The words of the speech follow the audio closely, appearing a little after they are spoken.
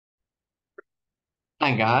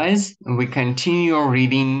Hi guys, we continue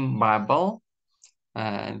reading Bible.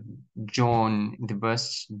 Uh, John, the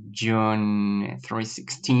verse John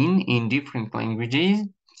 3:16 in different languages.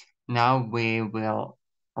 Now we will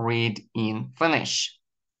read in Finnish.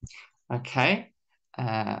 Okay.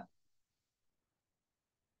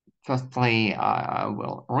 Firstly, I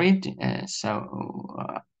will read,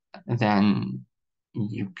 then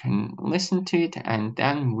you can listen to it, and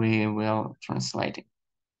then we will translate it.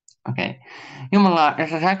 Okei. Jumala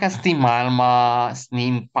rakasti maailmaa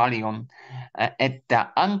niin paljon,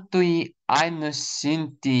 että antoi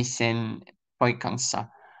ainosyntisen poikansa,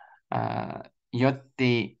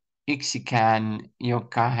 jotti yksikään,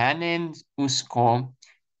 joka hänen uskoo,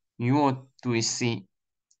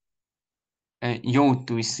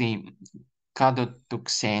 joutuisi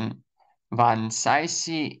kadotukseen, vaan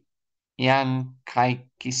saisi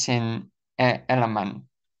iankaikkisen elämän.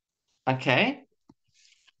 Okay.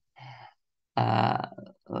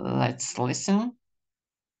 Let's listen.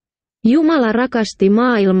 Jumala rakasti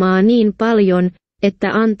maailmaa niin paljon,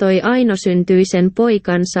 että antoi ainosynttyisen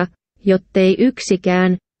poikansa, jottei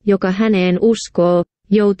yksikään, joka häneen uskoo,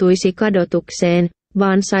 joutuisi kadotukseen,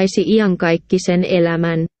 vaan saisi iankaikkisen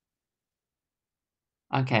elämän.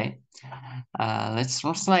 Okay, let's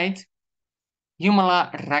translate. Jumala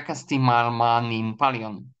rakasti maailmaa niin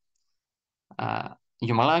paljon.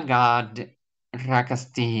 Jumala God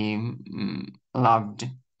rakasti, loved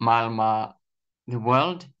maailmaa, the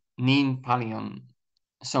world, niin paljon,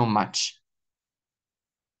 so much.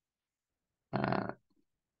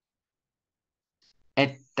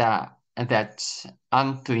 Että, that,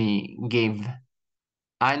 antoi, gave,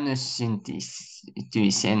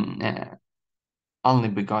 ainosyntisen, only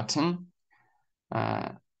begotten,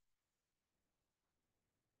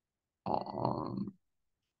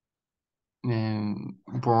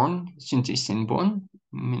 born, syntisen born,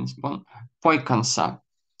 means born, poikansa,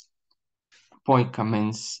 poika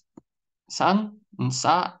means son, and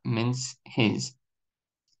sa means his.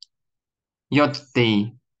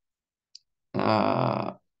 Jottei,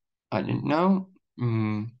 I don't know,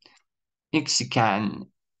 yksikään,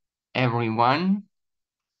 everyone,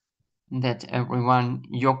 that everyone,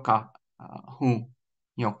 joka, who,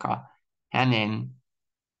 joka, hänen,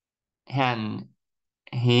 hän,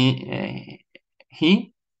 he,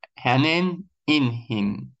 hänen, in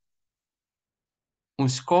him,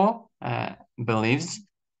 usko, believes,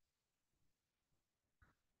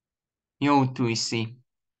 joutuisi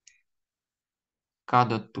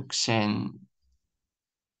kadotukseen,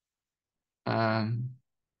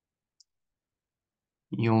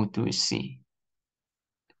 joutuisi.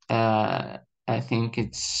 I think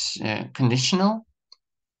it's conditional,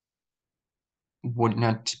 would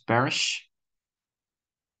not perish.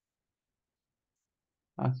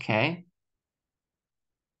 Okay.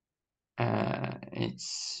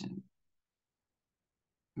 It's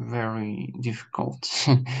very difficult,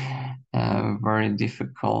 very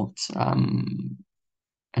difficult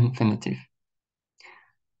infinitive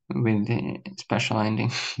with the special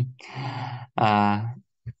ending.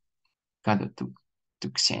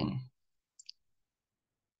 Kadotukseen.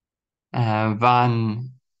 Van,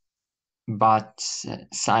 but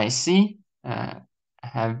saisi,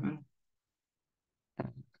 have,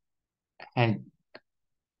 had,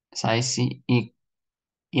 saisi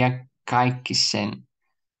iankaikkisen,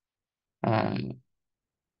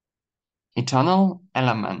 eternal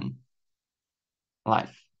element,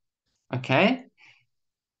 life. Okay.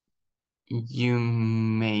 You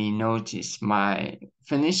may notice my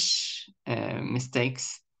Finnish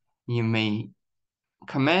mistakes. You may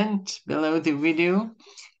comment below the video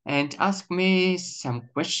and ask me some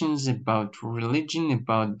questions about religion,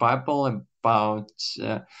 about Bible, about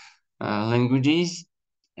languages,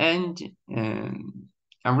 and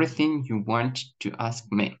everything you want to ask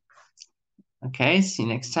me. Okay, see you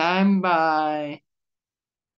next time. Bye.